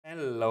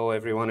Hello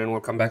everyone and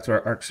welcome back to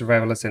our Ark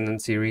Survival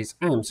Ascended series.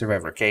 I'm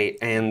Survivor K,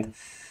 and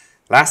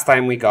last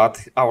time we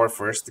got our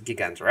first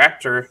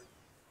Gigantoraptor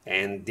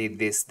and did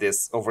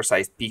this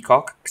oversized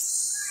peacock.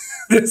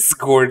 This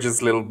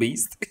gorgeous little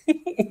beast.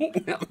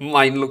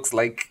 Mine looks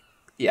like,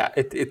 yeah,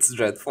 it's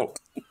dreadful.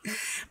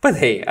 But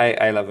hey,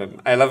 I love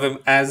him. I love him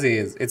as he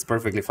is. It's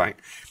perfectly fine.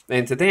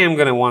 And today I'm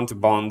gonna want to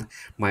bond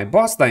my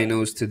boss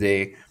dinos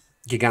today,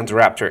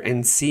 Gigantoraptor,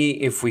 and see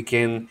if we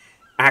can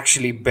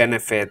actually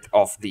benefit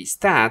of these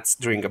stats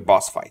during a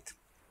boss fight.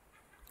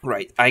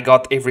 Right, I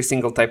got every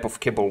single type of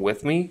kibble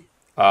with me.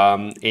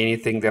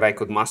 Anything that I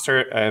could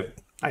muster.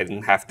 I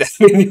didn't have that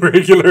many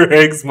regular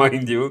eggs,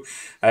 mind you.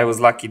 I was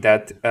lucky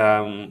that,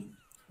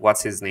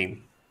 what's his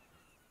name?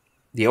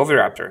 The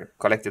Oviraptor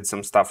collected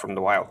some stuff from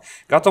the wild.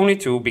 Got only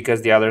 2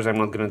 because the others I'm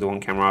not going to do on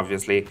camera,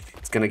 obviously.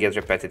 It's going to get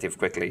repetitive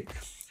quickly.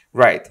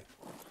 Right,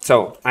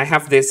 so I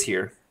have this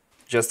here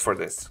just for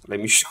this. Let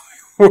me show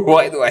you.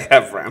 Why do I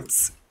have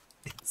ramps?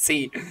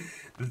 See,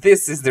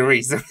 this is the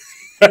reason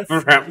I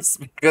have ramps,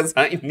 because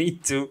I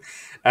need to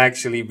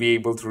actually be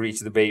able to reach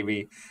the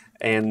baby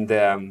and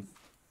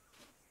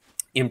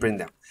imprint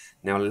them.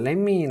 Now let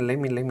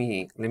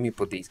me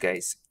put these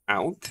guys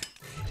out.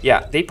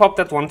 Yeah, they popped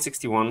at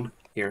 161.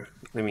 Here,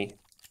 let me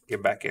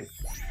get back in.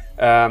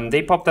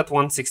 They popped at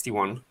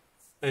 161,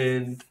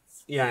 and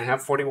yeah, I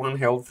have 41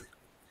 health,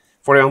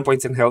 41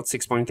 points in health,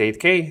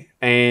 6.8k,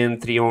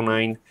 and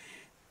 309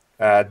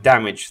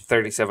 damage,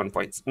 37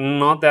 points.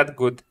 Not that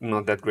good,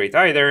 not that great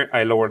either.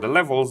 I lowered the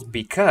levels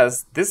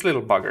because this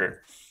little bugger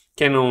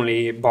can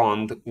only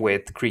bond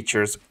with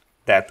creatures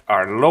that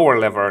are lower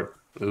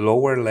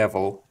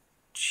level,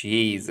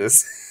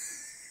 Jesus,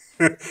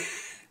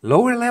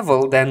 lower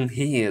level than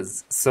he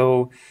is.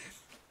 So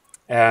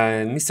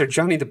Mr.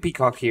 Johnny the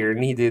Peacock here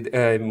needed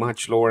a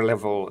much lower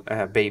level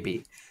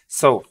baby.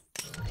 So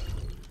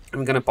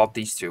I'm gonna pop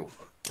these 2.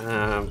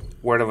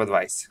 Word of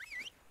advice: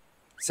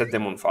 set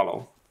them on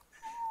follow.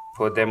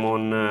 Put them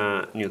on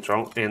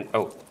neutral, and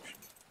oh,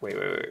 wait.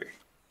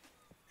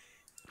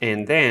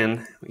 And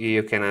then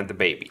you can add the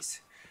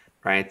babies,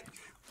 right?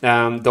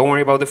 Don't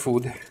worry about the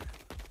food.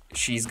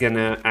 She's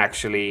gonna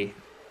actually,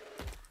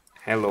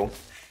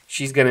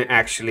 she's gonna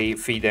actually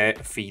feed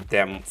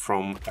them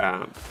from,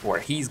 or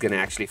he's gonna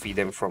actually feed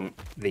them from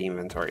the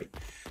inventory.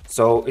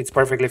 So it's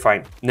perfectly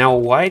fine. Now,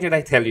 why did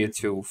I tell you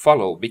to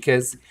follow?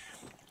 Because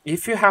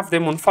if you have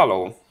them on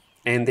follow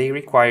and they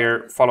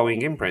require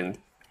following imprint,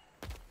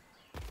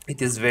 it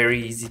is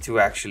very easy to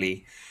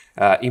actually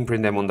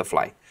imprint them on the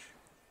fly.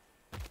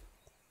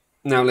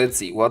 Now let's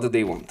see, what do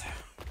they want?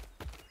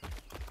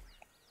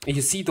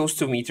 You see those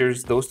 2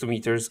 meters? Those 2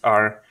 meters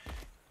are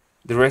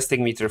the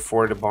resting meter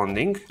for the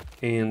bonding.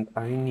 And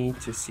I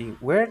need to see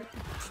where...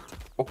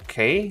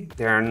 Okay,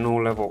 there are no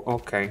level...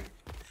 Okay,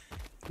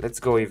 let's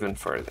go even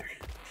further.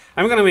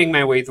 I'm gonna make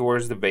my way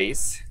towards the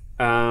base.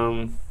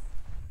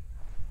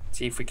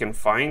 See if we can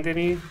find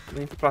any.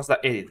 Plus that.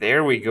 Hey,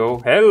 there we go.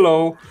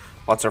 Hello!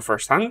 What's our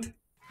first hunt?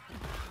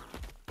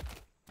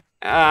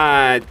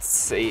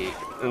 It's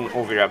an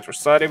Oviraptor.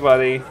 Sorry,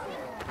 buddy.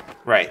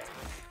 Right.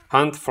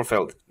 Hunt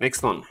fulfilled.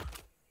 Next one.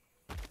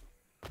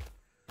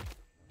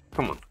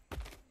 Come on.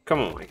 Come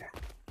on, my guy.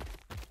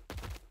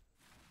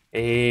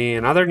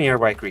 Another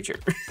nearby creature.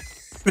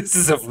 This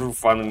is a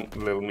fun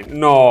little minute.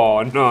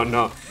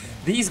 No.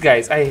 These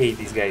guys, I hate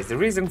these guys. The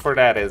reason for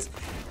that is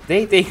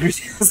they take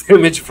reduced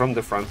damage from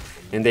the front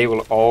and they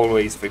will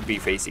always be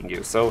facing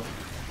you. So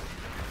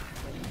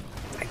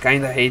I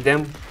kind of hate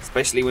them,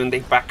 especially when they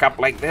back up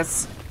like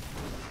this.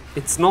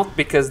 It's not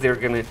because they're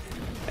gonna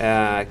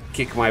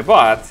kick my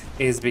butt,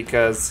 it's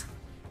because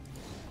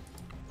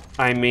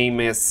I may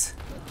miss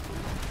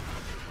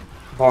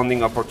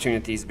bonding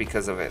opportunities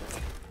because of it.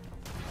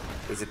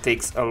 Because it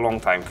takes a long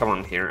time. Come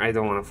on here, I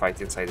don't want to fight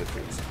inside the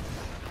trees.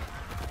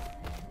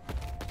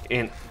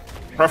 And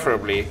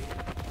preferably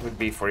would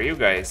be for you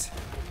guys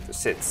to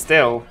sit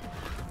still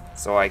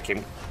so I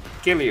can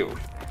kill you.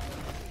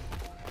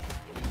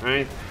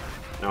 Right?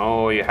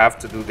 No, you have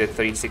to do the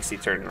 360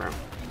 turnaround.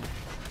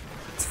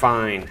 It's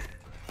fine.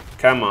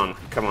 Come on.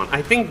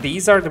 I think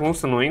these are the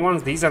most annoying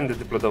ones. These and the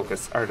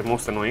Diplodocus are the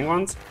most annoying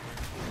ones.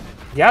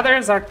 The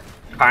others are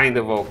kind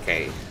of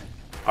okay.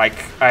 Like,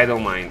 I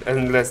don't mind.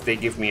 Unless they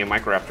give me a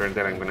Microraptor, and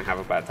then I'm gonna have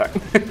a bad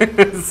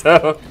time.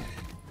 So,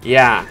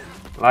 yeah.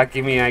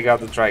 Lucky me, I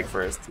got the trike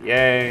first.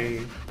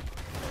 Yay.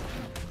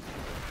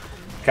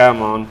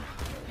 Come on.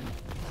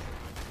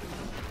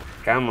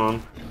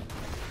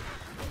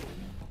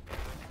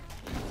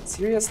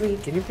 Seriously?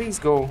 Can you please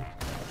go?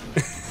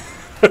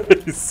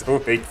 I so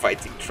hate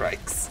fighting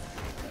trikes.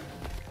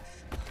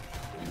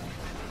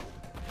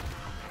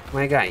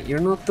 My guy,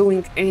 you're not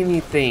doing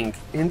anything.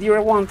 And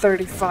you're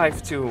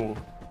 135 too.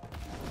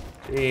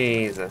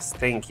 Jesus,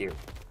 thank you.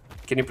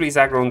 Can you please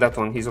aggro on that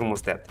one? He's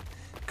almost dead.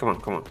 Come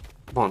on.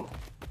 Bond.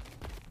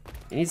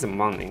 He needs some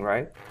bonding,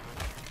 right?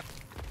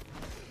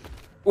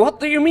 What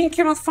do you mean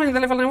cannot find the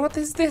level 9? What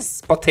is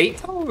this?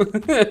 Potato?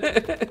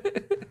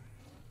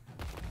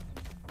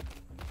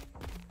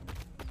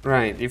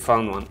 Right, you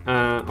found one.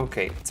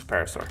 Okay, it's a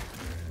parasaur.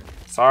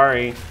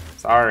 Sorry.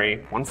 Sorry.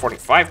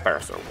 145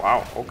 parasaur.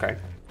 Wow, okay.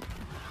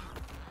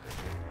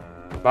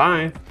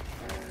 Bye.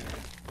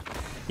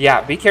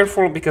 Yeah, be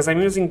careful because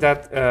I'm using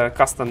that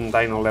custom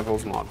dino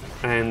levels mod.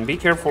 And be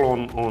careful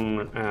on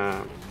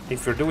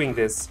if you're doing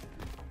this.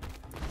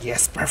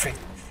 Yes, perfect.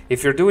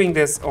 If you're doing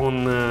this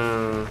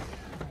on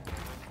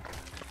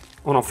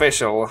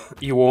official,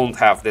 you won't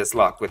have this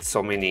luck with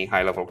so many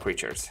high-level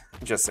creatures.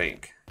 Just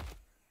saying.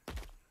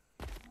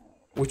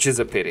 Which is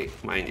a pity,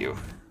 mind you.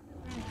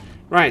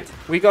 Right,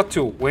 we got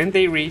two. When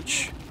they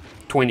reach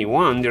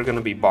 21, they're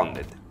gonna be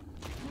bonded.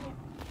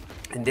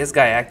 And this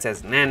guy acts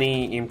as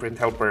nanny, imprint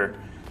helper,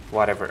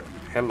 whatever.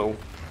 Hello.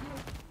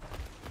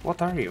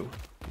 What are you?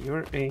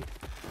 You're a...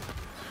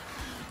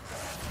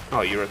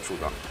 Oh, you're a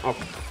Troodon.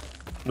 Okay.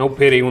 No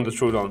pity on the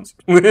Troodons.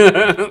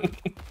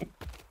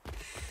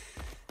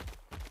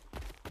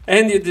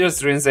 And you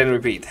just rinse and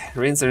repeat.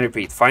 Rinse and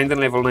repeat. Find a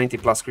level 90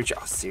 plus creature.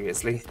 Oh,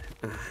 seriously?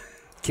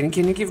 Can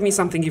you give me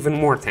something even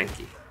more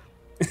tanky?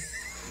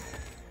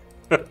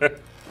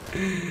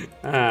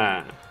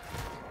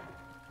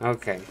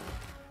 Okay.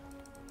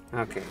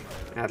 Okay.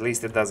 At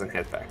least it doesn't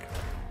hit back.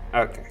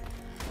 Okay.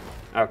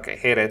 Okay,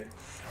 hit it.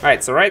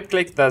 Alright, so right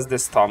click does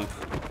this stomp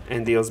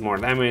and deals more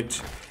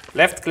damage.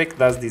 Left click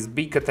does this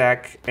beak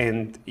attack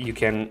and you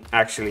can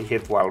actually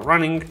hit while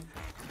running.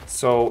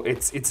 So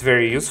it's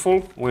very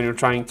useful when you're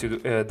trying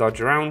to dodge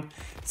around.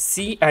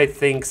 C, I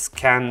think,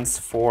 scans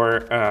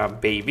for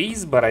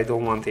babies, but I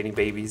don't want any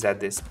babies at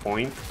this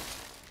point.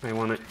 I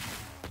want to...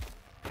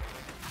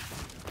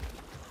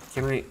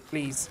 Can I,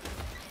 please?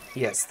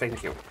 Yes,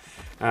 thank you.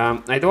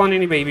 I don't want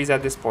any babies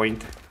at this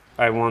point.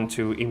 I want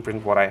to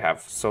imprint what I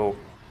have. So,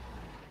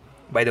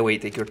 by the way,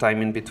 take your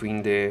time in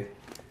between the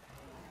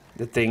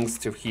things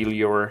to heal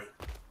your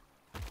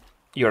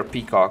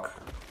peacock.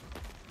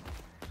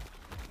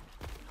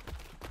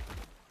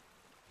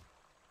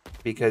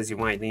 Because you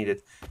might need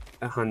it.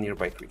 A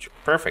nearby creature.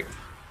 Perfect.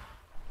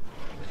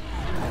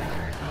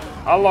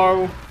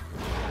 Hello.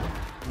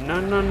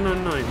 No, no, no,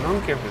 no.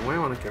 Don't kill him. I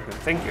want to kill him.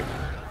 Thank you.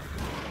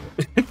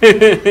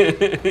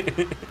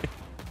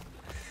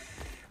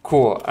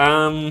 Cool.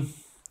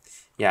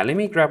 Yeah, let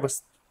me grab a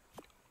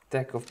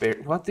stack of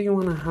berries. What do you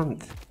want to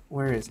hunt?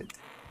 Where is it?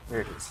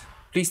 Where it is.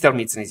 Please tell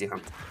me it's an easy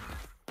hunt.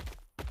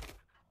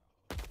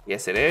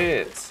 Yes, it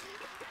is.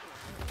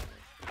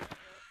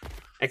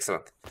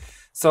 Excellent.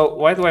 So,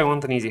 why do I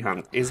want an easy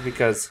hunt? Is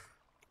because...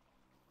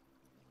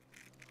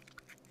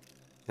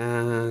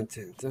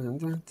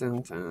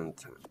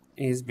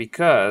 is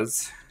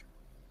because...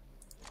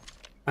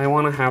 I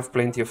want to have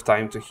plenty of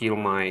time to heal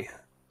my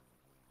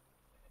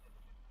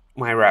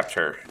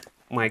raptor,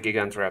 my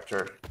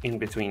Gigantoraptor, in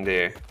between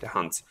the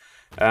hunts.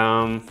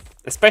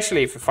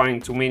 Especially if you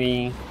find too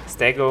many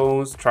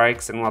stegos,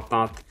 trikes and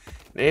whatnot,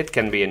 it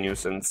can be a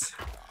nuisance.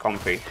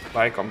 Compy.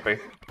 Bye, compy.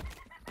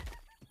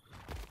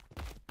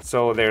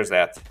 So there's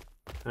that.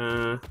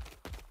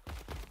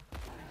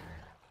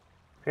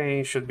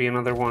 Okay, should be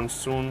another one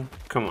soon.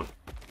 Come on.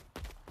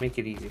 Make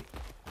it easy.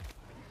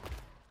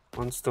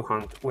 Wants to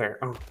hunt. Where?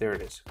 Oh, there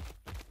it is.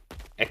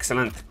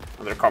 Excellent.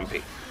 Another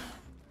compy.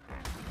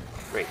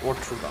 Great. Or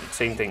Troodon.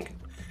 Same thing.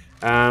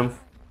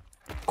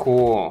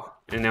 Cool.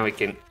 And now we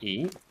can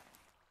eat.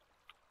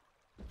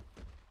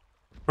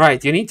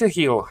 Right, you need to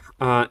heal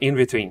in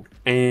between.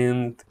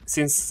 And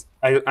since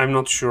I'm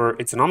not sure,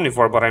 it's an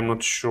omnivore, but I'm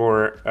not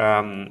sure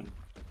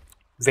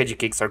veggie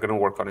cakes are going to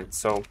work on it.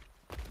 So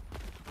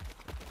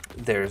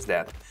there's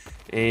that.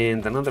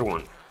 And another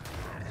one.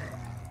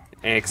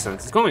 Excellent.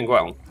 It's going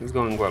well. It's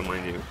going well,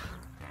 mind you.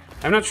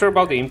 I'm not sure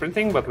about the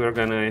imprinting, but we're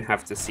going to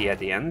have to see at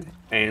the end.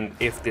 And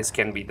if this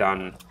can be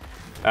done.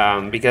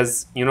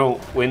 Because, you know,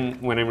 when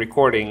I'm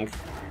recording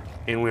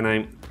and when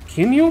I'm...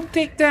 Can you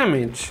take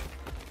damage?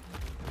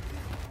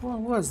 What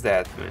was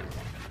that, man?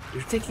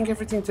 You're taking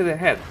everything to the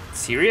head.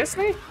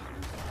 Seriously?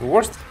 The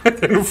worst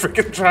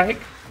freaking trike?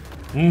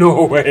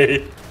 No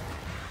way.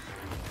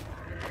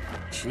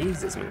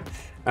 Jesus, man.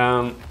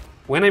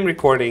 When I'm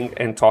recording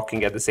and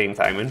talking at the same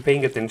time and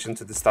paying attention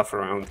to the stuff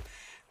around,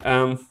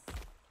 I'm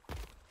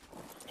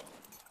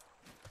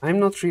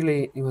not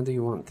really... What do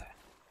you want?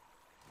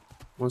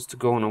 Wants to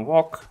go on a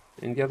walk,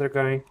 and the other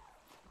guy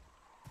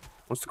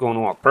wants to go on a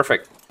walk.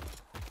 Perfect.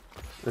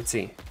 Let's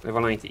see.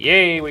 Level 90.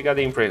 Yay, we got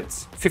the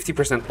imprints.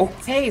 50%.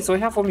 Okay, so I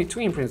have only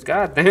 2 imprints.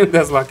 God damn,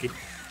 that's lucky.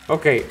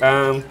 Okay,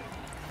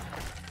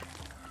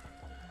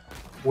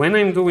 when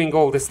I'm doing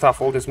all this stuff,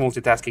 all this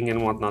multitasking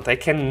and whatnot, I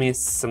can miss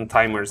some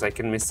timers, I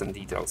can miss some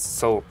details.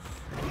 So,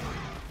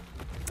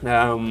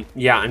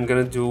 yeah, I'm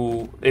gonna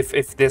do...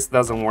 If this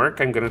doesn't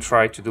work, I'm gonna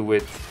try to do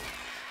it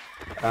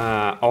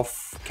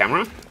off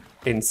camera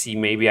and see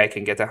maybe I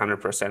can get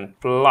 100%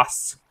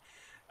 plus...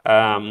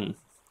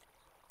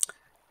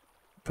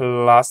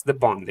 plus the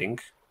bonding.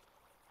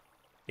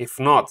 If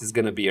not, it's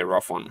gonna be a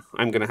rough one.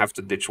 I'm gonna have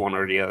to ditch one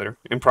or the other.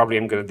 And probably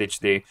I'm gonna ditch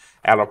the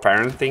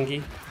alloparent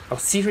thingy. Oh,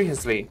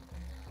 seriously?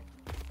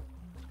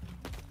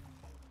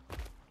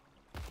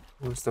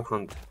 Where's the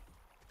hunt?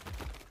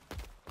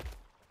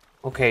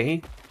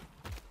 Okay.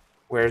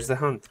 Where's the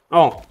hunt?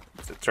 Oh,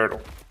 it's a turtle.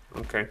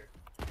 Okay.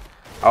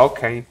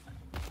 Okay.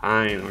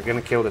 Fine, we're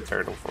gonna kill the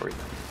turtle for it.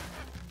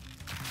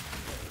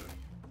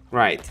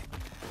 Right.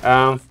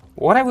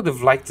 What I would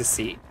have liked to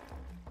see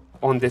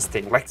on this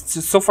thing, like,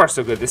 so far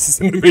so good. This is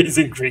an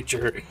amazing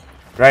creature,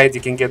 right?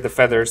 You can get the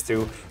feathers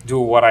to do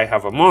what I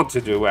have a mod to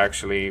do,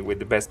 actually, with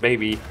the best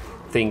baby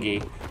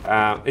thingy.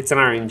 It's an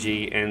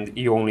RNG, and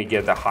you only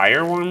get a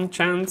higher one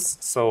chance,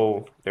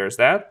 so there's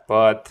that,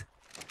 but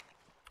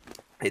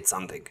it's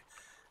something.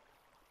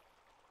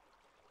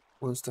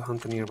 Wants to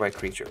hunt a nearby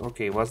creature.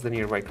 Okay, what's the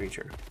nearby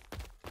creature?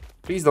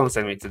 Please don't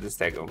send me to the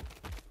stego.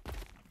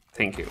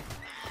 Thank you.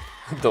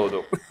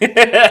 Dodo.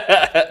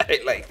 I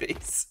like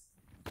this.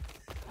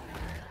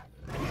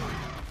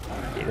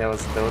 Okay, that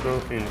was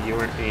Dodo, and you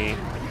were a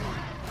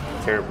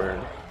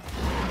Terrorburn.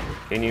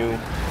 Can you?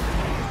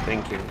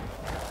 Thank you.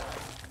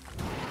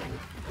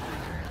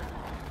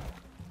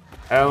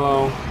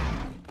 Hello.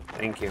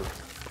 Thank you.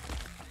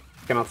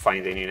 Cannot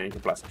find any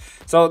 90+.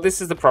 So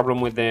this is the problem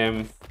with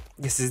them.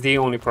 This is the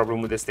only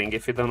problem with this thing.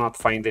 If you do not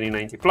find any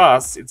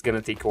 90+, it's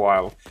gonna take a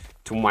while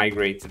to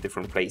migrate to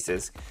different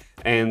places.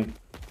 And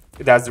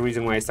that's the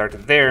reason why I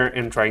started there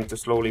and trying to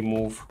slowly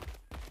move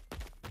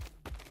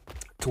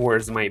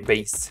towards my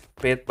base,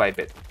 bit by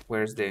bit.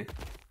 Where's the...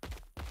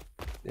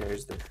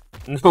 There's the...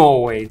 No,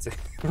 wait.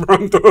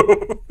 Bronto.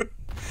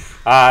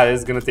 This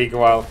is gonna take a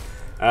while.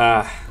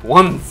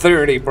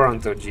 130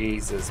 Bronto.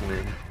 Jesus,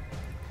 man.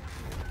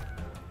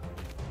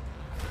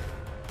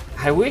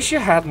 I wish you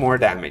had more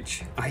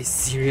damage. I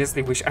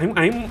seriously wish.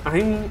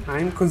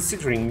 I'm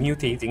considering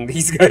mutating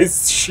these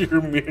guys sheer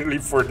merely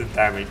for the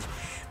damage,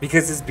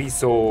 because it's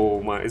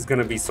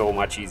gonna be so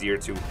much easier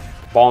to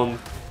bond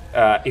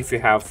if you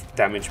have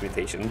damage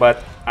mutation.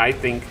 But I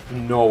think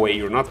no way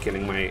you're not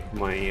killing my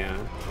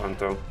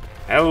Bronto.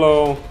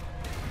 Hello,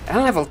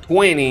 I'm level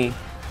 20.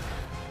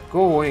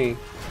 Go away.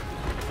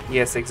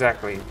 Yes,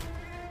 exactly.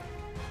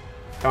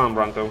 Come on,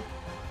 Bronto.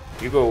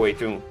 You go away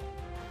too.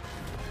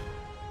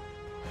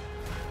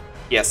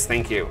 Yes,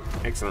 thank you.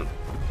 Excellent.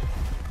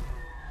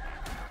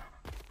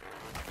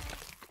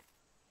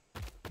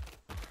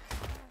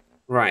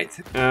 Right.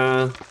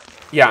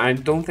 Yeah, I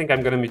don't think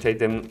I'm gonna mutate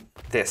them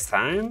this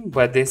time,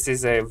 but this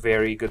is a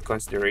very good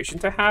consideration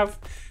to have,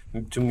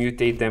 to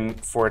mutate them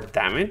for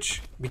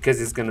damage, because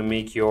it's gonna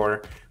make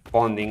your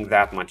bonding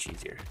that much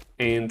easier.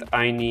 And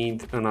I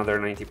need another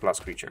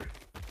 90+ creature.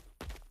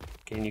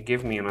 Can you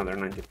give me another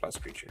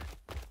 90+ creature,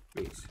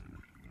 please?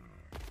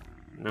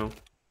 No.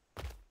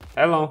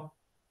 Hello.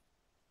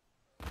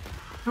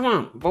 Come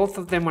on, both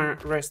of them are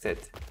rested.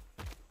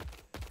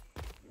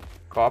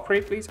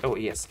 Cooperate, please. Oh,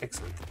 yes,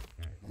 excellent.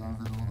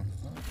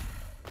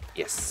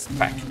 Yes,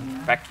 Packy.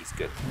 Packy's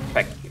good.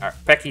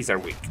 Packies are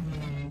weak.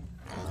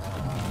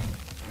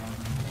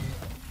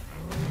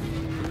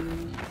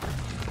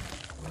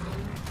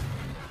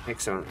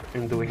 Excellent.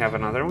 And do we have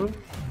another one?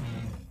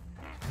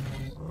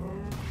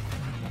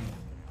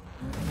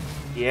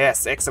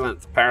 Yes,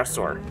 excellent.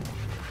 Parasaur.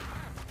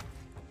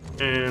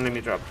 And let me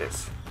drop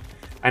this.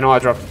 I know I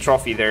dropped the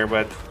trophy there,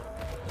 but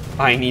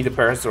I need a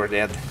Parasaur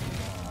dead.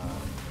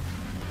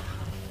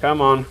 Come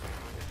on.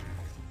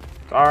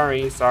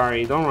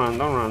 Sorry. Don't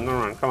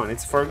run. Come on,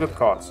 it's for a good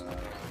cause.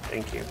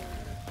 Thank you.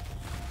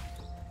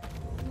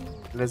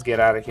 Let's get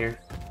out of here.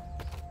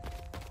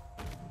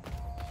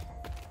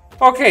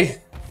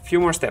 Okay, a few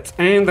more steps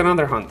and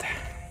another hunt.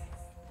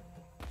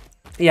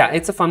 Yeah,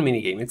 it's a fun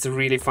minigame. It's a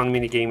really fun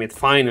minigame. It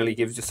finally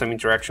gives you some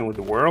interaction with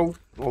the world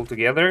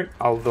altogether,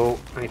 although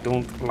I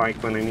don't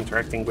like when I'm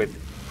interacting with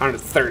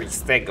 130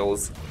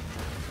 stegos.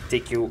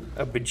 Take you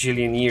a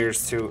bajillion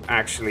years to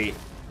actually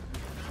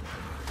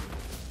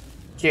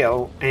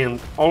kill, and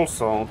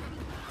also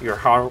you're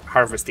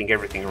harvesting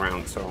everything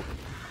around, so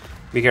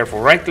be careful.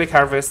 Right click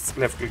harvests,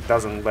 left click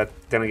doesn't, but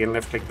then again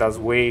left click does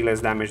way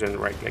less damage than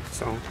right click,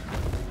 so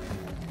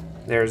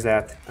there's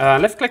that.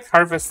 Left click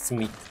harvests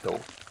meat though.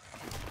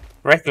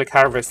 Right click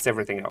harvests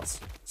everything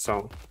else,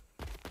 so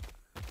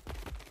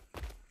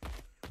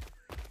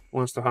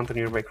wants to hunt a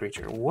nearby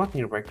creature. What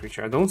nearby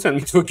creature? Don't send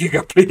me to a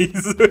Giga,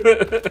 please.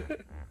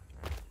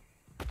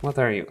 What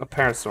are you? A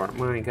Parasaur.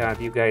 My god,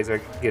 you guys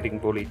are getting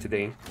bullied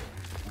today.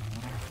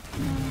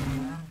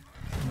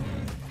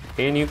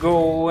 Can you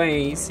go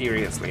away?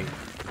 Seriously.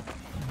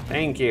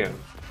 Thank you.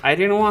 I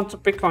didn't want to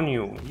pick on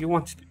you. You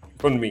wanted to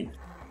pick on me.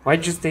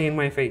 Why'd you stay in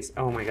my face?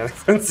 Oh my god, I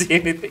can't see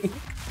anything.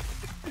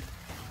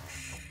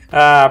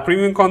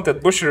 Premium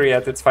content, butchery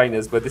at its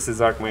finest, but this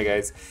is Ark, my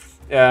guys.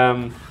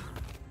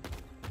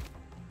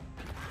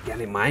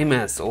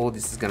 Gallimimus. Oh,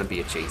 this is gonna be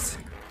a chase.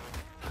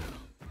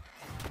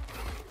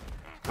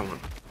 Come on.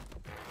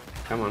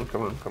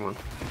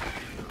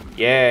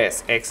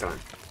 Yes,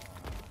 excellent.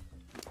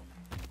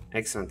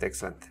 Excellent.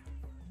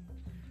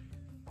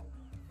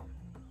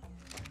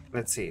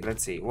 Let's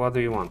see. What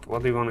do you want?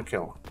 What do you want to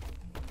kill?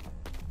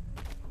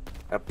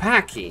 A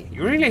Packy.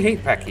 You really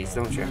hate Packies,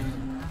 don't you?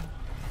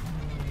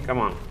 Come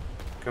on.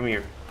 Come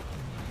here.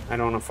 I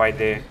don't want to fight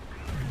the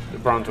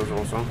Brontos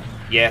also.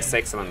 Yes,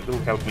 excellent. Do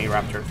help me,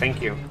 Raptor. Thank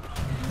you.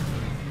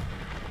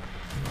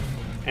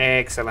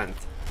 Excellent.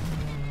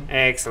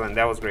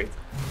 That was great.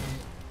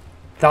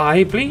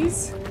 Die,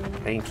 please.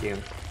 Thank you.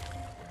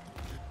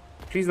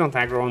 Please don't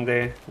aggro on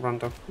the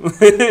Bronto.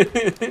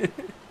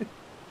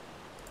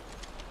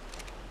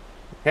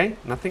 Okay,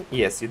 nothing?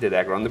 Yes, you did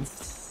aggro on the...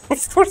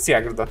 Of course you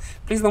aggroed on...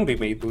 Please don't be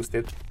made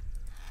boosted.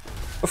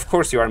 Of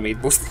course you are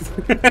made boosted.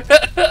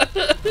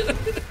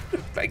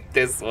 Like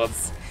this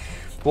was...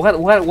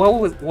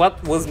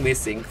 What was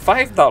missing?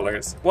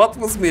 $5. What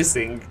was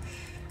missing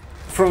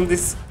from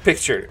this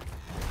picture?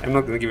 I'm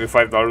not gonna give you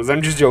 $5,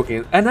 I'm just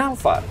joking. An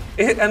alpha.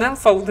 An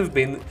alpha would have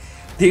been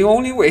the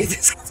only way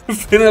this could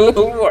have been a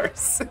little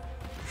worse.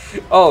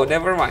 Oh,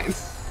 never mind.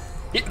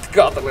 It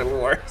got a little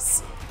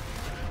worse.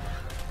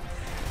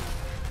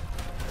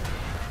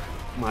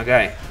 My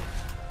guy.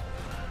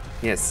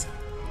 Yes.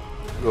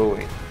 Go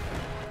away.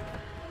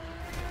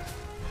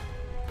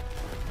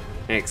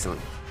 Excellent.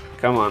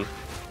 Come on.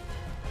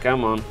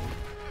 Come on.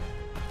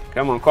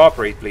 Come on,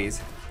 cooperate, please.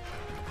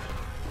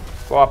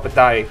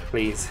 Cooperate,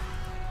 please.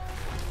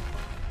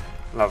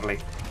 Lovely.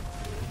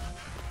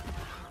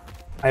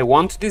 I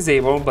want to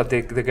disable, but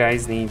the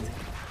guys need...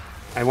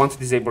 I want to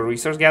disable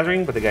resource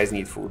gathering, but the guys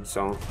need food,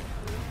 so...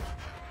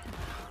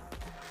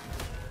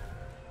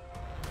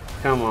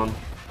 Come on.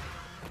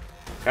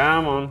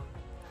 Come on.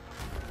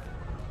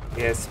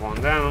 Yes,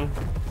 one down.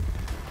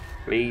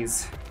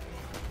 Please.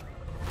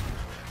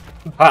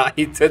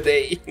 Bye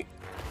today.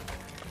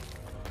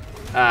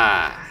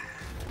 Ah.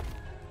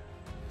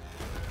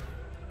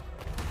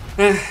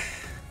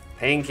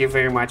 Thank you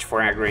very much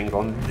for agreeing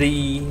on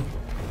the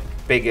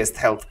biggest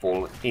health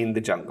pool in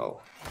the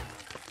jungle.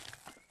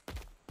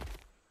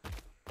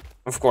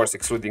 Of course,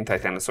 excluding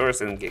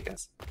Titanosaurus and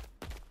Gigas.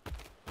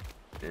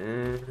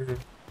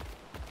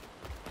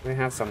 We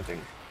have something.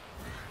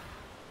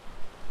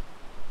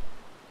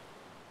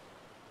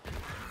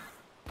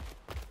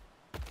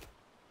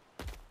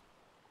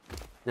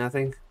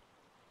 Nothing?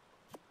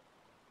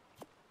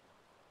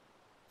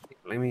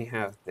 Let me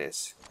have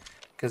this.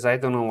 Because I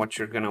don't know what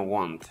you're gonna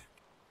want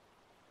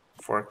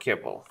for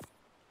kibble.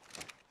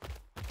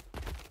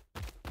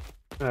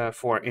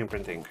 For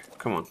imprinting.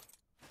 Come on.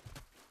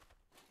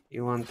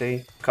 You want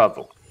a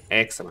cuddle.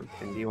 Excellent.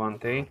 And you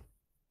want a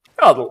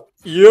cuddle.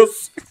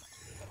 Yes!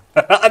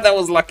 That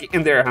was lucky.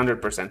 And they're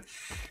 100%.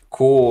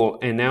 Cool.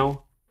 And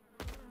now...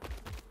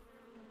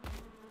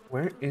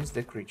 Where is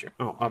the creature?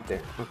 Oh, up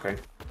there. Okay.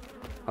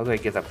 How do I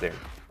get up there?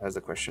 That's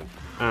the question.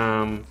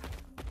 I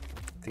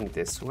think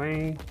this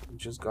way.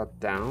 Just got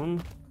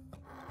down.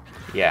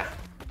 Yeah,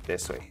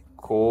 this way.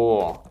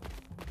 Cool.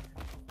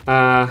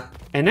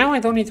 And now I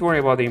don't need to worry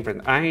about the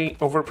imprint. I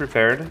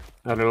over-prepared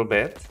a little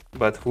bit,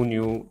 but who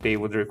knew they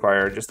would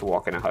require just a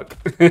walk and a hug.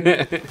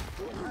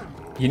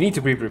 You need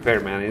to be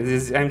prepared, man.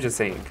 I'm just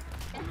saying.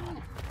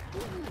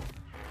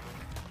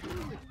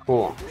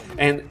 Cool.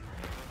 And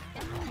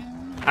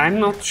I'm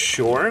not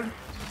sure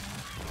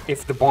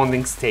if the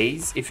bonding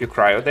stays if you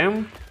cryo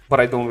them, but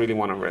I don't really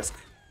want to risk.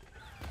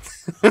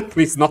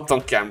 Please, not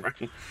on camera.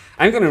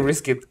 I'm gonna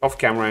risk it off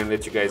camera and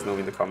let you guys know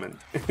in the comment.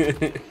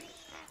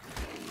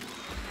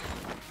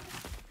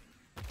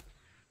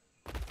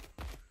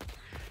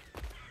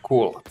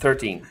 Cool,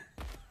 13.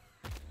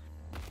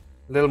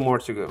 A little more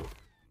to go.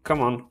 Come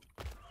on.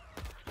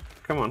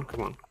 Come on,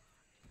 come on.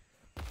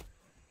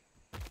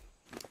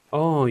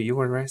 Oh, you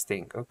were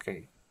resting.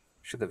 Okay.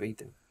 Should have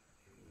eaten.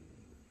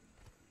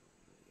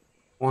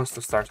 Wants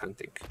to start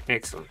hunting.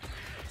 Excellent.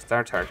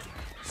 Start hunting.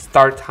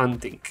 Start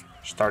hunting.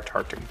 Start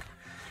hunting.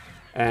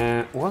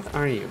 What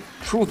are you?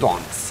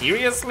 Trudon.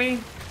 Seriously?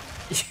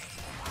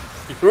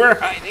 You were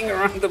hiding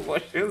around the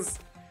bushes?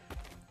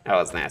 That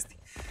was nasty.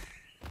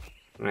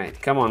 Right,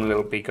 come on,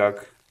 little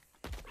peacock.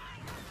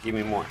 Give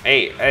me more.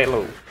 Hey,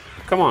 hello.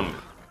 Come on.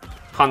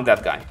 Hunt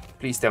that guy.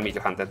 Please tell me to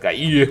hunt that guy.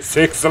 Yes,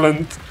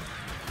 excellent.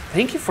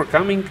 Thank you for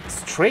coming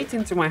straight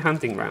into my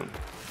hunting round.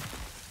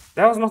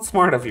 That was not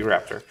smart of you,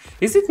 Raptor.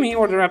 Is it me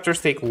or the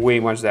Raptors take way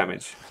much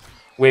damage?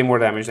 Way more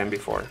damage than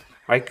before.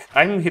 Like,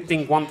 I'm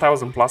hitting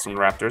 1000 plus on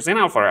Raptors, and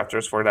Alpha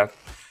Raptors for that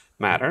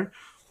matter.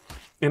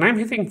 And I'm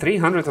hitting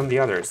 300 on the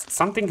others.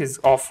 Something is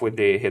off with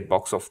the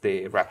hitbox of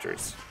the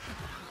Raptors.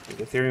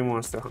 The Ethereum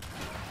wants to hunt.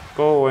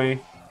 Go away.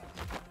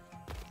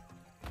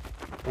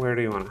 Where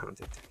do you want to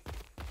hunt it?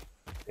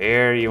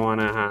 There you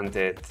want to hunt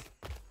it.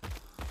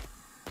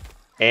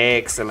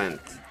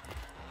 Excellent.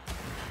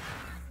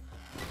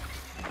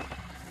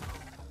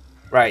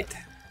 Right.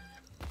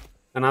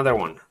 Another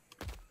one.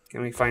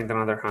 Can we find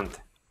another hunt?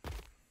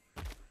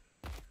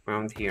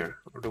 Around here.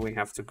 Or do we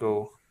have to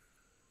go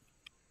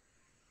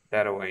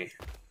that away?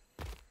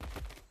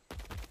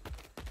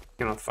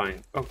 Cannot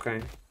find.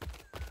 Okay.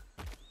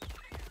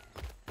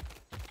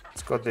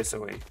 Let's go this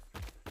away.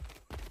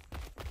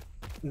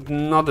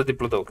 Not the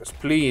Diplodocus.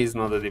 Please,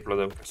 not the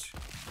Diplodocus.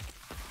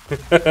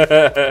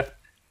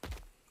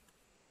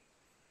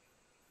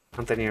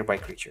 Hunt a nearby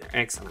creature.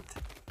 Excellent.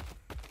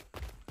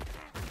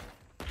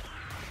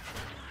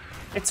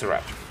 It's a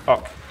raptor.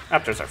 Oh,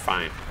 raptors are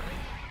fine.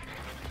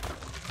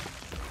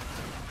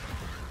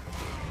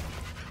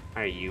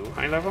 Are you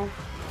high level?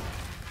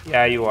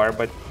 Yeah, you are,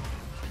 but...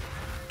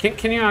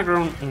 Can you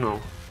aggro? No.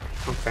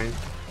 Okay.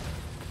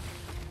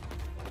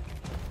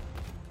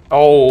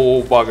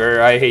 Oh,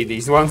 bugger. I hate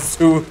these ones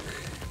too.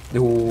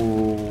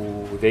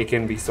 Ooh, they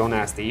can be so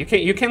nasty. You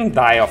can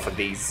die off of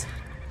these.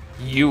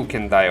 You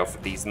can die off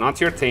of these. Not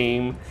your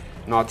tame,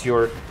 not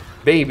your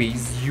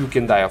babies. You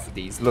can die off of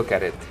these. Look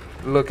at it.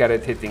 Look at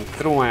it hitting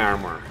through my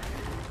armor.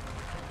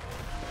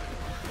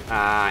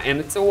 And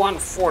it's a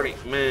 140,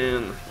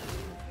 man.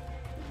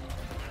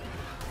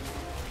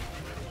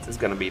 This is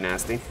gonna be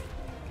nasty.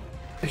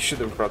 I should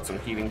have brought some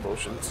healing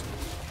potions.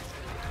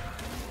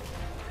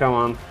 Come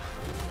on.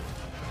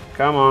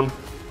 Come on.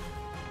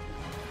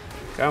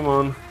 Come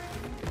on.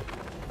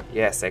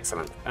 Yes,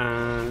 excellent.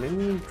 Let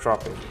me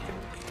drop it.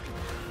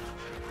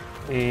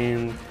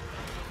 And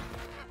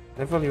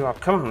level you up.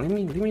 Come on,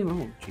 leave me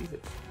alone. Jesus.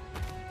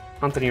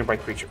 Hunt a nearby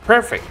creature.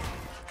 Perfect.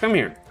 Come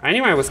here. I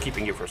knew I was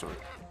keeping you for something.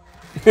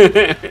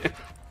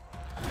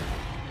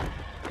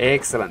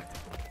 Excellent.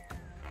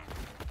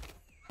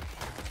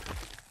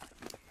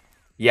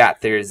 Yeah,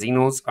 their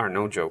Xenos are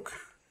no joke.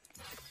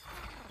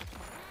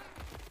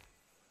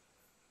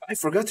 I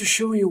forgot to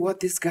show you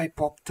what this guy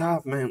popped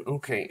up, man.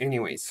 Okay,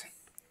 anyways.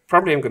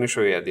 Probably I'm gonna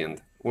show you at the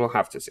end. We'll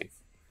have to see.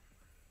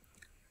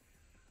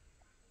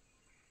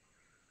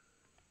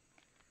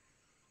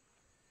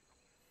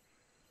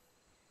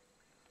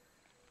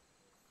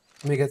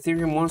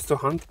 Megatherium wants to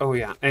hunt? Oh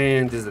yeah,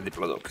 and this is the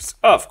Diplodocus.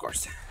 Of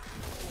course.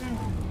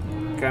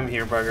 Come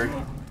here, bugger.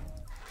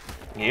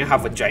 Yeah, you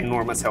have a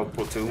ginormous health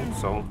pool too,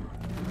 so...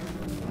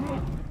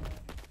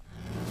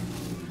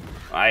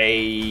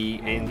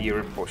 And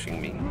you're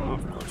pushing me.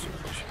 Of course you're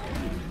pushing me.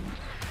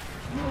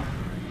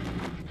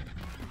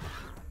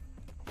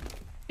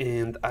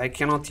 And I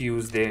cannot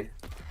use the...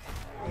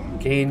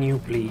 Can you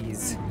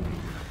please...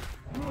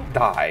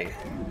 die?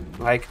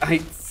 Like, I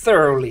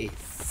thoroughly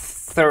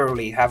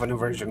have an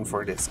aversion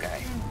for this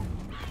guy.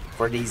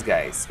 For these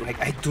guys. Like,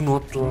 I do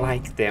not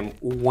like them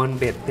one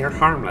bit. They're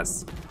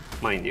harmless,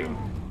 mind you.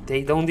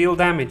 They don't deal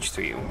damage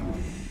to you.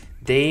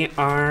 They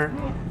are...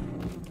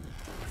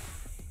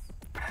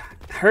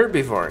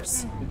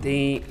 herbivores.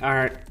 They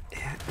are...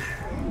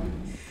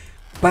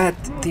 But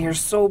they're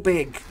so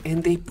big,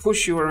 and they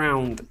push you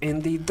around,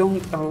 and they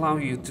don't allow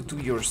you to do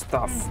your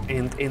stuff,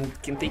 and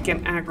they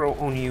can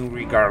aggro on you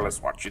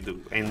regardless what you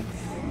do, and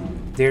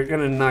they're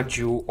gonna nudge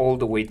you all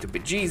the way to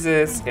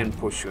bejesus and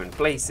push you in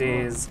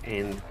places,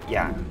 and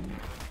yeah,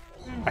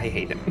 I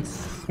hate them.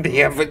 They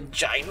have a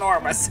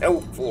ginormous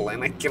health pool,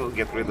 and I cannot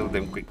get rid of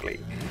them quickly.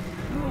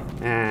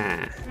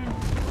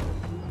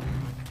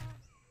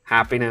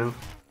 Happy now?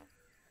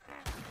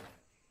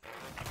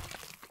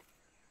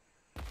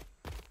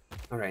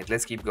 Alright,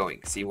 let's keep going.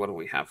 See what do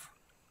we have.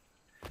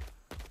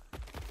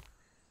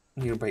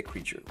 Nearby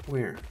creature.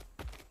 Where?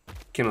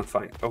 Cannot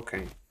find.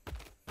 Okay.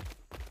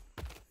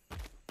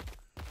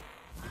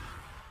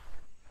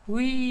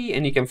 Whee!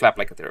 And you can flap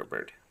like a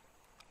thoroughbird.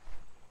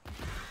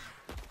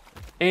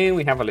 And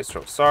we have a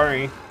Listro.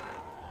 Sorry.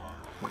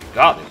 My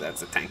god,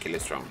 that's a tanky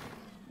Listro.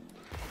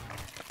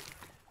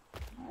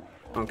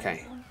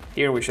 Okay.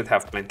 Here we should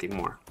have plenty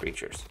more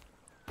creatures.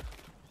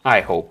 I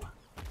hope.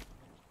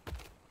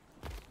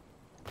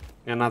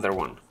 Another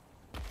one.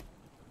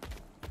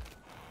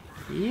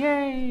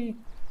 Yay!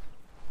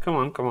 Come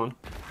on, come on.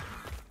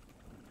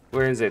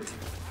 Where is it?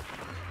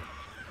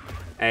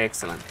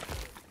 Excellent.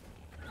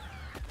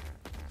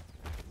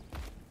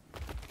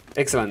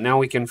 Excellent. Now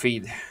we can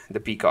feed the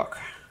peacock.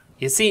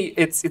 You see,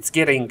 it's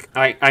getting...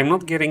 I'm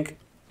not getting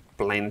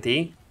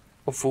plenty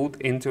of food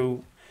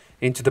into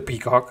the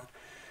peacock,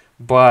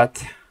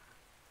 but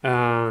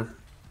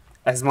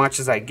as much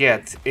as I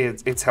get,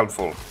 it's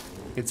helpful.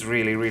 It's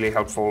really, really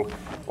helpful.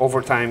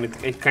 Over time,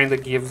 it kind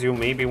of gives you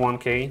maybe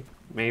 1k,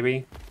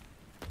 maybe.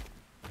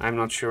 I'm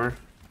not sure.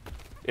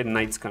 And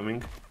night's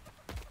coming.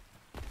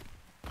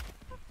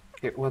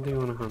 Okay, what do you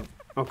want to hunt?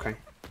 Okay.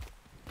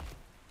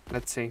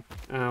 Let's see.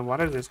 What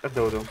is this? A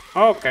dodo.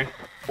 Oh, okay.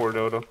 Poor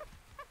dodo.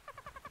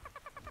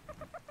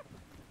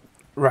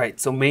 Right,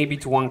 so maybe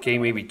to 1k,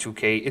 maybe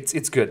 2k.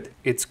 It's good.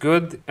 It's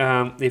good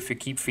if you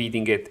keep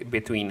feeding it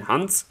between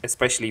hunts,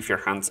 especially if your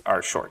hunts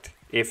are short.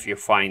 If you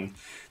find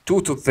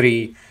 2 to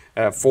 3,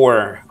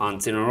 4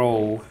 hunts in a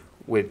row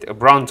with a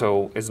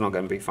Bronto, it's not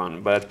going to be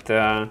fun. But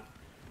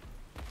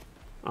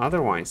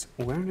otherwise,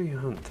 where do you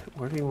hunt?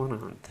 Where do you want to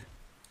hunt?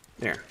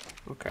 There.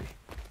 Okay.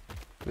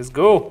 Let's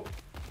go.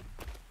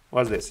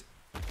 What's this?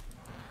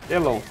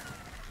 Dillo.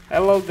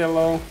 Hello,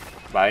 Dillo.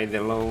 Bye,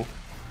 Dillo.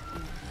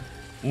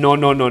 No,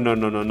 no, no, no,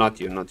 no, no. Not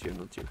you, not you,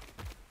 not you.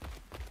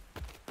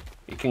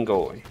 You can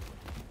go away.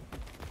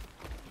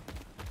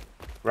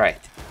 Right.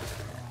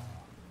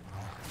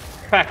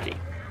 Packy.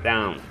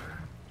 Down.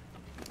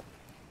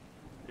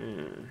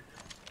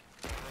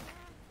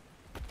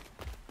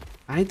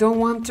 I don't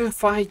want to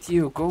fight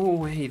you. Go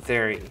away,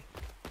 Theory.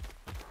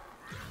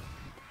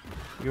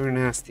 You're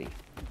nasty.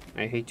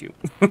 I hate you.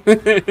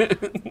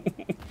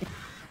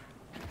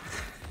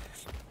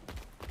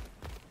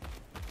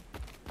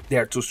 They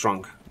are too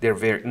strong. They're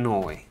very... No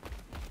way.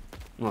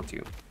 Not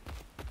you.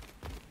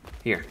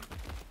 Here.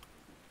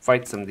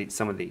 Fight some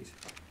of these.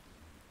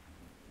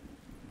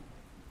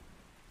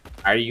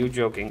 Are you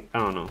joking?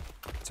 Oh no.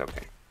 It's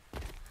okay.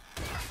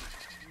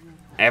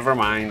 Never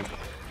mind.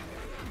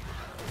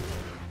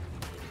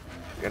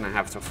 Gonna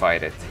have to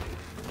fight it.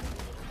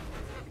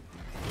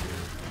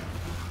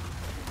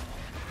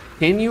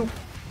 Can you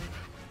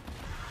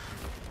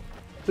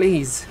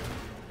please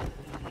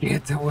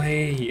get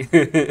away?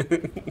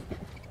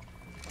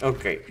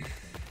 Okay,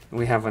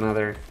 we have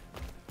another.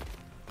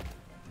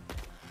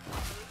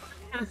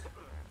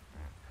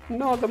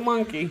 No, the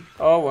monkey.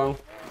 Oh well,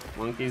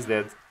 monkey's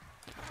dead.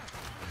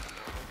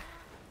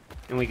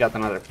 And we got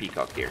another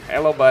peacock here.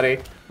 Hello, buddy.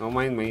 Don't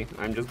mind me.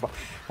 I'm just...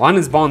 One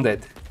is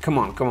bonded. Come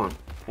on, come on.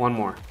 One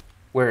more.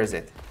 Where is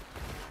it?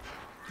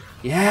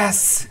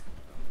 Yes!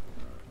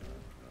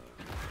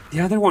 The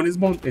other one is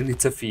bonded. And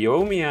it's a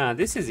Phiomia.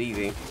 This is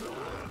easy.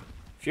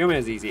 Phiomia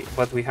is easy.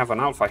 But we have an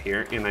alpha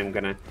here. And I'm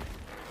gonna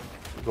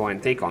go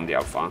and take on the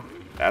alpha.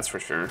 That's for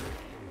sure.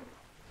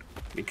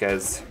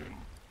 Because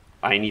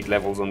I need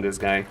levels on this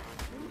guy.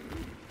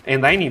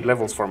 And I need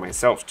levels for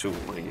myself too,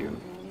 mind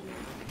you.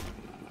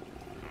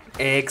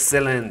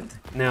 Excellent.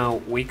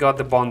 Now we got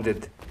the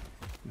bonding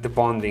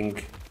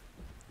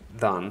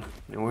done.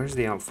 Now where's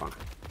the alpha?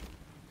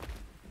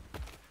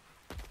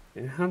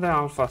 You have the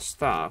alpha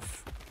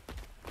stuff.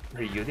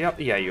 Are you the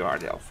alpha? Yeah, you are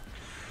the alpha.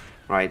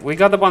 Right, we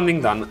got the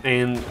bonding done,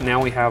 and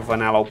now we have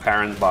an allo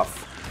parent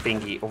buff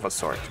thingy of a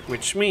sort,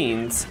 which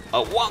means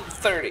a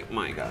 130.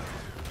 My God.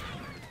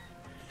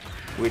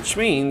 Which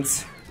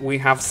means we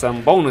have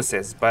some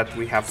bonuses, but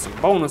we have some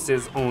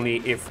bonuses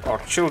only if our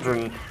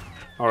children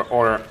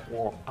or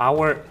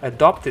our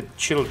adopted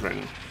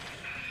children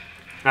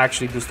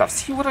actually do stuff.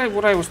 See what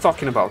I was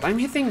talking about? I'm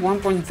hitting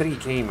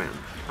 1.3k, man.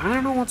 I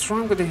don't know what's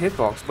wrong with the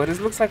hitbox, but it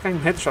looks like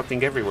I'm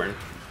headshotting everywhere.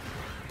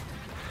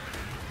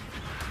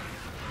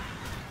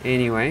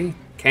 Anyway,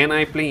 can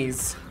I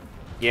please?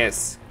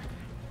 Yes.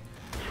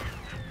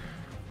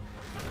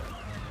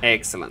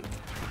 Excellent.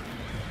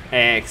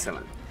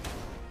 Excellent.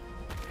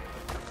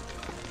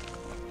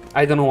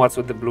 I don't know what's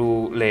with the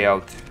blue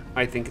layout.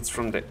 I think it's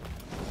from the...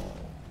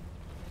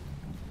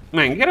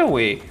 Man, get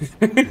away.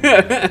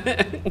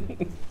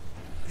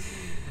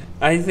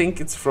 I think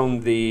it's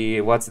from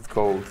the... What's it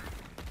called?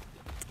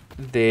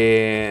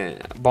 The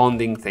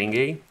bonding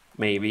thingy.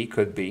 Maybe,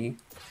 could be.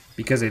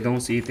 Because I don't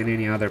see it in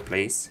any other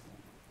place.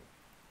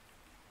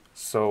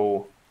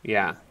 So,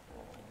 yeah.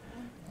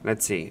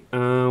 Let's see.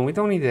 We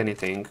don't need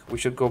anything. We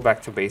should go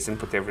back to base and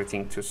put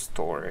everything to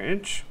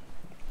storage.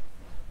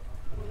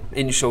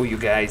 And show you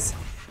guys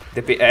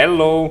the...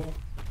 Hello!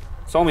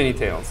 So many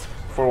tails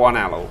for one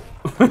aloe.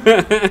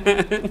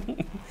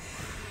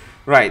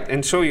 Right,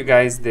 and show you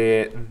guys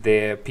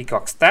the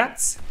peacock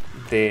stats.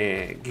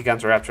 The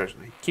Gigantoraptor...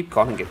 I keep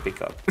calling it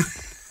peacock.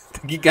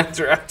 The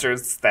Gigantoraptor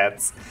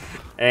stats.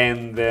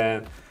 And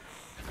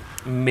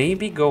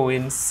maybe go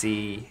and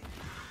see...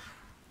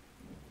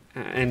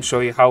 and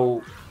show you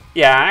how...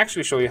 Yeah,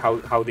 actually show you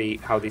how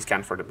they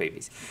scan for the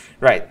babies.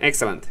 Right,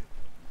 excellent.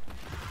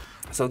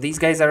 So these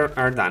guys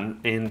are done,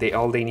 and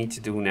all they need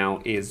to do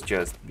now is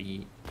just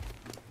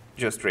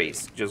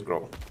raise, just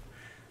grow.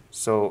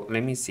 So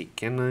let me see,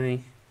 can I?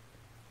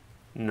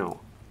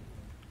 No.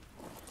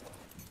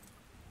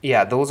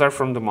 Yeah, those are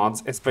from the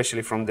mods,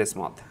 especially from this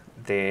mod,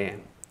 the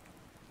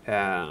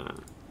Pelairis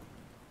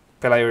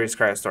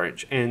cryo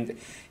storage. And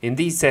in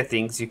these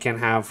settings, you can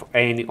have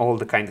all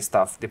the kind of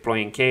stuff: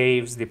 deploying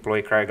caves,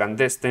 deploy cryogun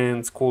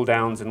distance,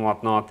 cooldowns, and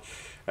whatnot.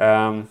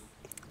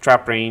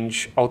 Trap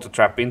range, auto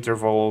trap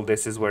interval.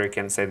 This is where you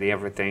can set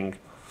everything.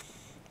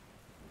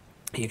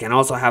 You can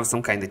also have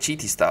some kind of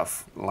cheaty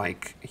stuff,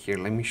 like here,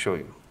 let me show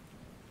you.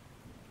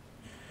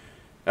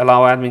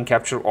 Allow admin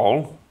capture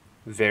all,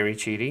 very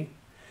cheaty.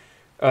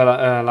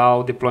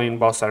 Allow deploying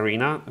boss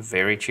arena,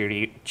 very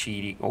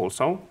cheaty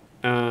also.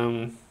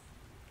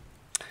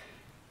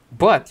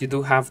 But you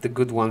do have the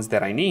good ones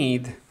that I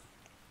need.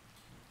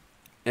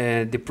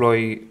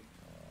 Deploy,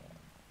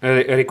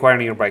 require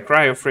nearby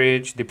cryo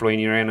fridge, deploy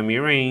near enemy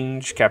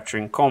range,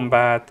 capturing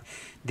combat.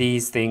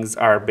 These things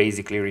are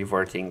basically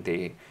reverting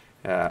the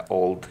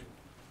old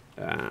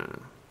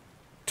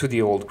to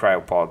the old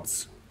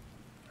cryopods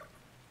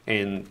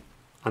and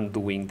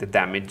undoing the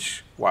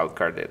damage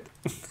wildcard did.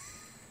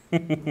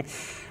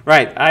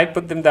 Right, I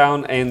put them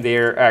down and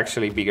they're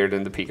actually bigger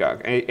than the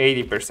peacock,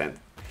 80%.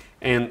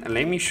 And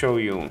let me show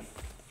you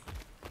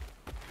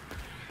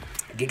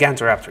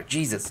Gigantoraptor.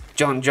 Jesus,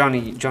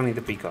 Johnny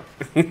the peacock.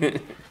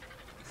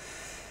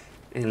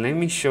 And let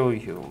me show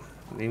you.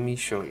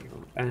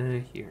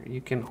 Here,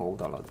 you can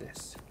hold all of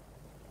this.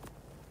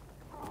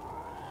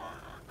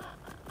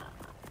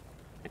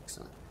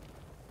 Excellent.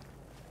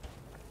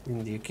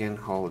 And you can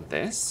hold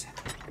this.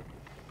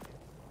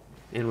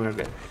 And we're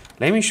good.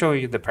 Let me show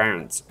you the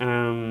parents.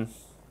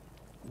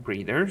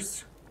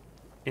 Breeders.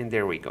 And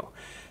there we go.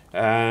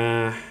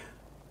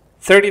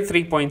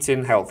 33 points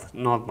in health.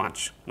 Not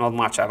much. Not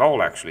much at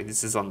all, actually.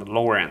 This is on the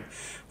lower end.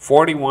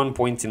 41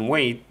 points in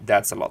weight.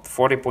 That's a lot.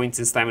 40 points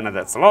in stamina.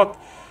 That's a lot.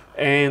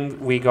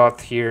 And we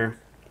got here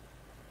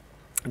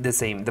the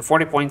same. The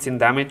 40 points in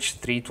damage,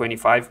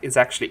 325, is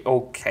actually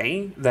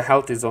okay. The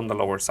health is on the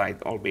lower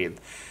side, albeit.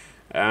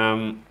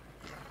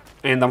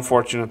 And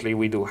unfortunately,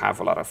 we do have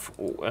a lot of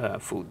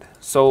food.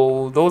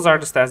 So those are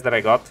the stats that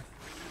I got.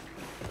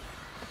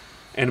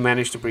 and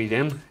manage to breed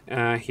in.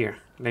 Here,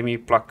 let me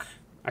pluck.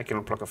 I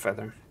cannot pluck a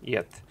feather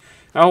yet.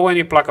 Oh, when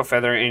you pluck a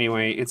feather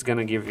anyway, it's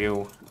gonna give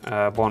you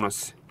a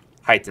bonus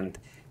heightened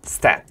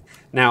stat.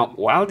 Now,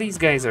 while these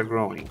guys are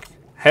growing,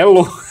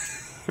 hello,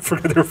 I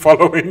forgot they're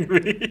following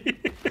me.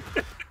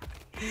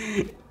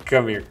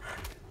 Come here.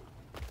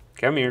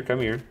 Come here, come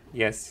here.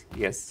 Yes,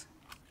 yes.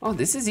 Oh,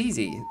 this is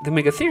easy. The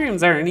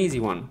Megatheriums are an easy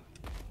one.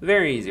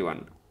 Very easy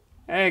one.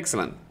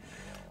 Excellent.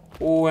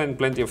 Oh, and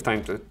plenty of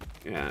time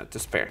to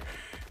spare.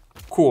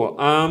 Cool.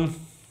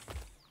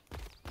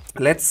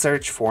 Let's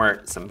search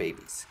for some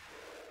babies.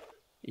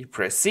 You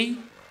press C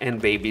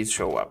and babies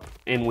show up.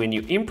 And when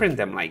you imprint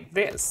them like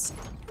this,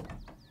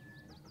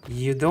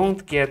 you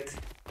don't get...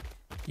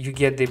 You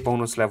get the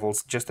bonus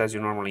levels just as you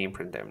normally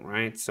imprint them,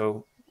 right?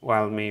 So,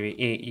 well, maybe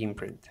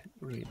imprint.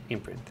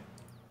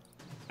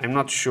 I'm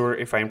not sure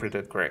if I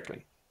imprinted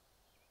correctly.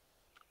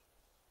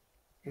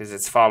 Because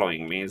it's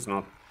following me, it's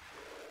not...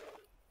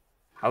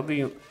 How do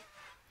you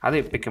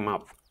pick him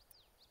up?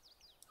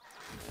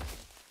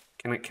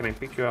 Can I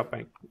pick you up?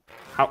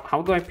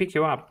 How do I pick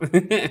you up?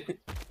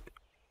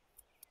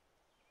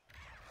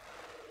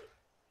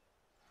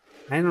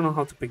 I don't know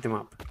how to pick them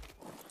up.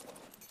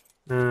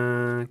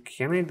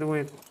 Can I do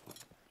it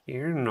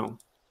here? No.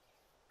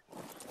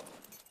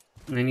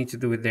 I need to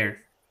do it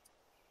there.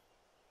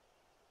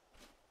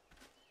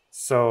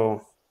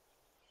 So,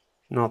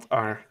 not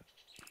R.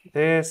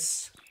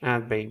 This,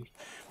 add baby.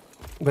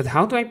 But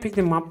how do I pick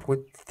them up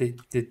with the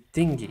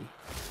thingy?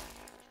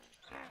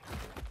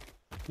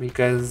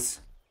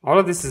 Because all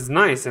of this is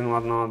nice and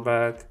whatnot,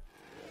 but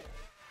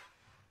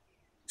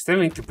still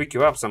need to pick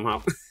you up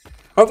somehow.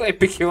 How do I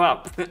pick you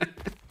up?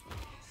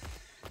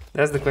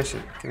 That's the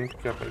question. Can I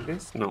pick you up like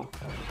this? No.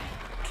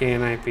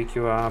 Can I pick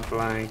you up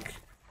like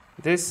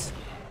this?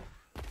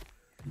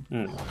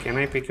 No. Can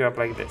I pick you up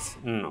like this?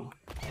 No.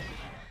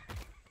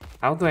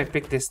 How do I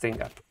pick this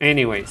thing up?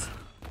 Anyways,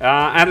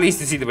 at least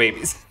you see the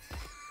babies.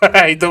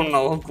 I don't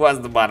know what's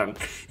the button.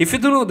 If you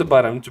do know the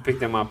button to pick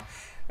them up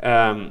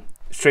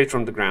straight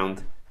from the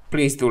ground,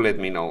 please do let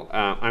me know.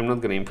 I'm not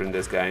gonna imprint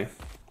this guy.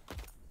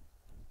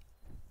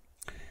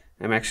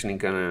 I'm actually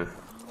gonna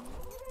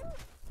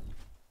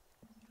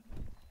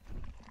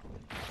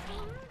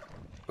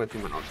put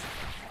him out.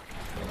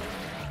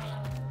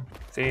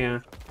 See ya.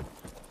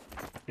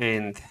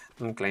 And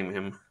unclaim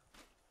him.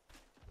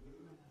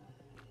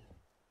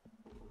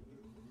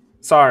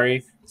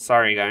 Sorry,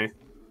 guy.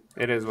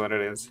 It is what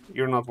it is.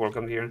 You're not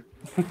welcome here.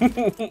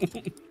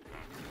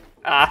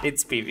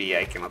 It's PV.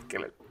 I cannot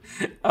kill it.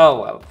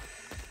 Oh well.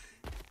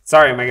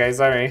 Sorry, my guy.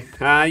 Sorry.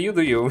 You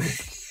do you.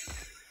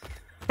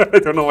 I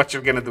don't know what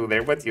you're gonna do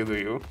there, but you do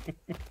you.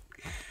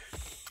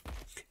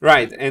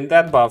 Right, and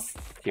that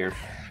buff here.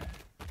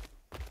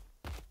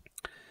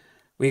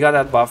 We got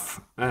that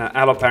buff,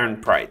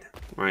 Alloparent Pride,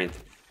 right?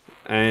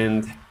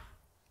 And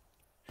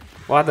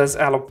what does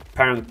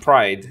Alloparent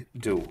Pride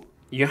do?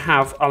 You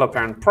have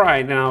Alloparent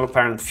Pride and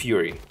Alloparent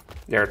Fury.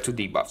 There are two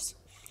debuffs.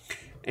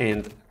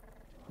 And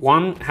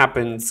one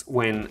happens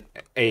when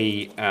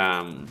a...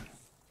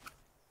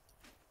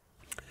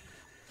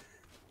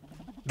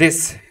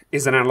 this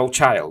is an allo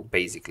child,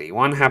 basically.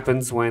 One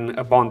happens when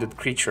a bonded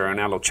creature, an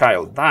allo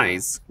child,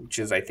 dies, which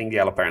is, I think, the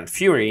Alloparent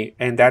Fury,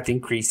 and that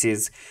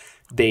increases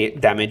the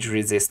damage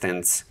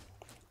resistance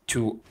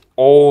to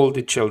all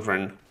the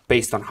children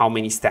based on how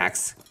many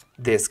stacks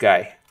this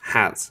guy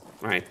has,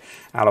 right?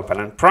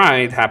 Alloparent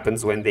Pride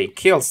happens when they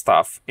kill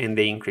stuff and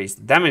they increase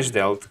the damage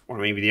dealt, or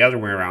maybe the other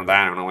way around,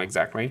 I don't know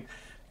exactly.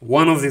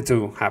 One of the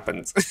two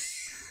happens.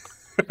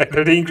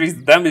 Either they increase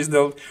the damage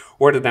dealt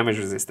or the damage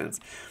resistance.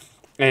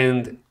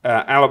 And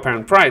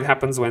Alloparent Pride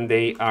happens when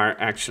they are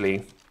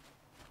actually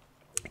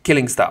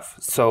killing stuff.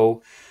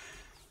 So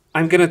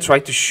I'm gonna try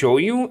to show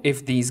you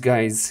if these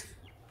guys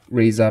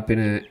raise up in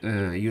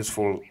a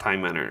useful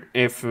time manner.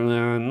 If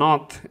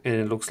not, and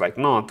it looks like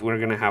not, we're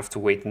gonna have to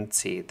wait and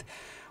see it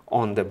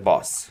on the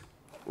boss.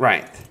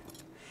 Right.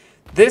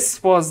 This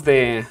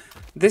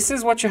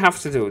is what you have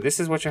to do. This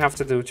is what you have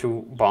to do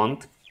to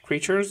bond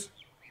creatures.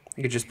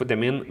 You just put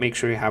them in, make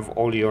sure you have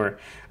all your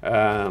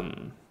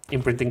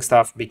imprinting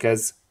stuff,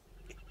 because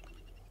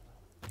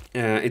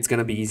it's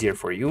gonna be easier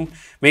for you.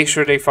 Make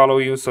sure they follow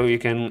you so you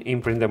can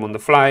imprint them on the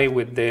fly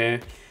with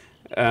the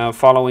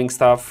following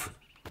stuff,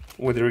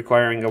 with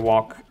requiring a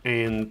walk,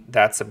 and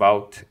that's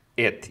about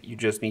it. You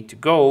just need to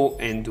go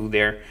and do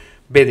their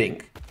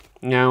bidding.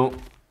 Now,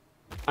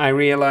 I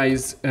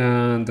realize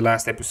the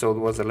last episode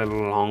was a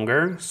little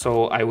longer,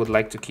 so I would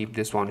like to keep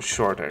this one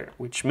shorter,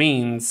 which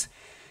means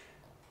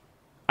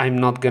I'm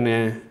not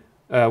gonna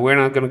we're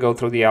not gonna go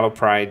through the Alloparent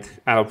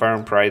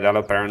Pride,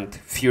 Alloparent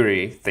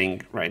Fury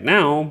thing right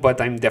now, but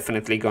I'm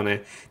definitely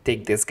gonna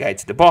take this guy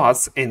to the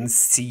boss and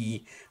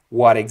see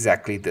what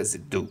exactly does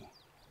it do.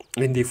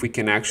 And if we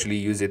can actually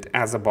use it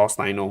as a boss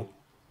dino,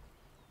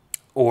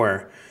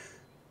 or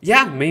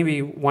yeah,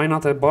 maybe why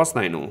not a boss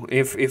dino?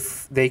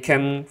 If they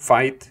can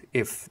fight,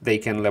 if they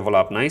can level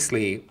up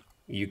nicely,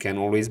 you can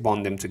always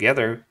bond them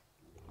together,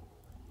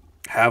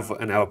 have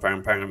an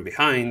Alloparent parent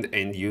behind,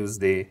 and use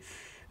the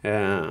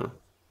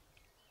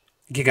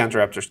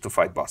Gigantoraptors to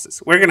fight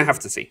bosses. We're gonna have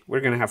to see.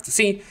 We're gonna have to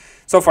see.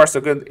 So far,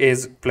 so good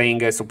is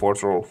playing a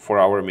support role for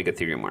our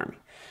Megatherium army.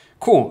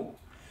 Cool.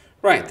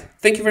 Right.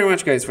 Thank you very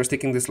much, guys, for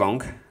sticking this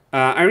long.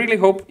 I really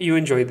hope you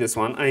enjoyed this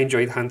one. I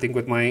enjoyed hunting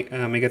with my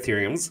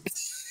Megatheriums.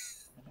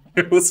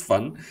 It was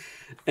fun.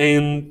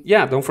 And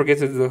yeah, don't forget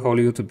to do the whole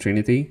YouTube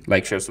Trinity.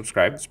 Like, share,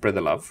 subscribe, spread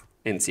the love,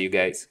 and see you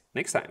guys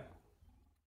next time.